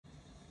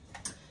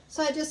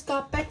So I just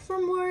got back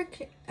from work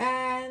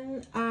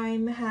and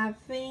I'm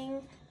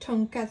having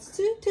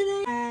tonkatsu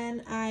today,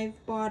 and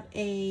I've bought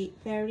a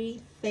very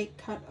thick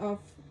cut of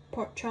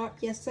pork chop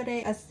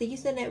yesterday. I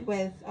seasoned it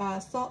with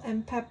salt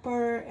and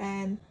pepper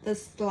and the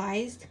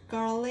sliced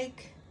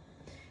garlic,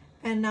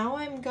 and now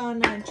I'm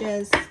gonna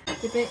just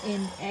dip it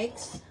in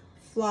eggs,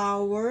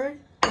 flour,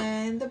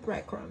 and the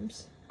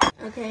breadcrumbs.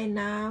 Okay,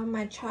 now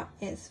my chop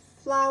is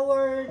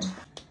floured.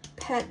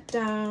 Pat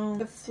down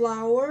the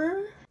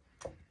flour.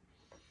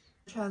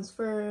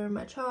 Transfer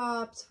my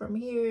chops from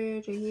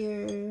here to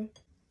here.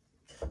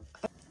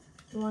 I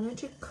wanted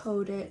to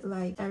coat it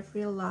like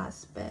every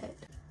last bit.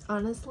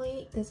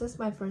 Honestly, this is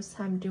my first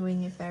time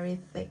doing a very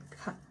thick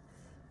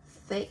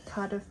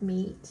cut of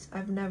meat.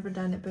 I've never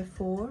done it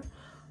before.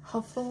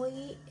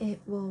 Hopefully it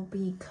will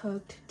be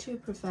cooked to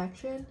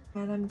perfection,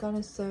 and I'm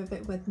gonna serve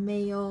it with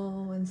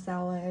mayo and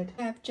salad.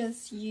 I've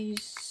just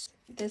used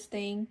this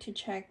thing to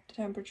check the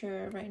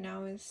temperature. Right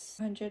now is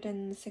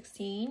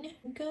 116.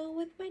 Go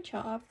with my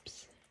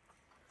chops.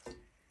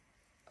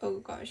 Oh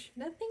gosh,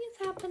 nothing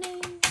is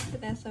happening,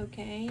 but that's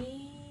okay.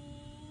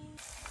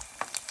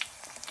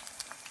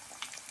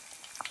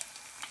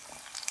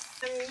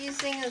 I'm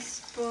using a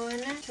spoon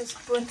to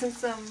spoon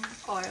some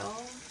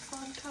oil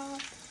on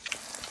top.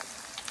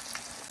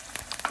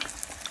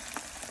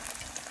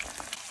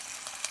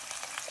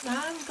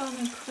 Now I'm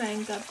gonna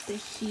crank up the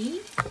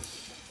heat.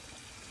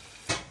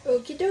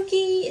 Okie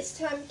dokie, it's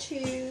time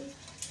to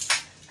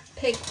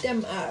pick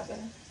them up.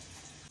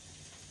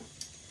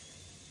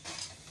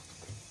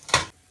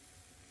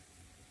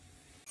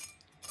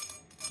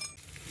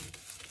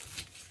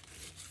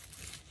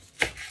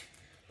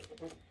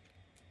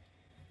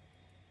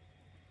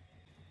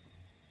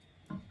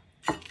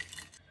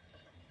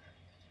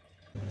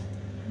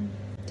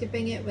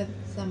 Dipping it with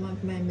some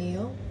of my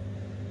meal.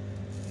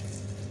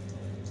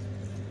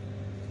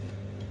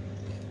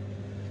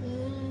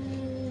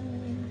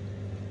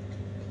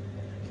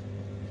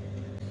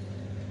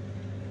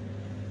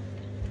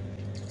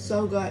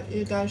 So good,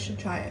 you guys should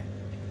try it.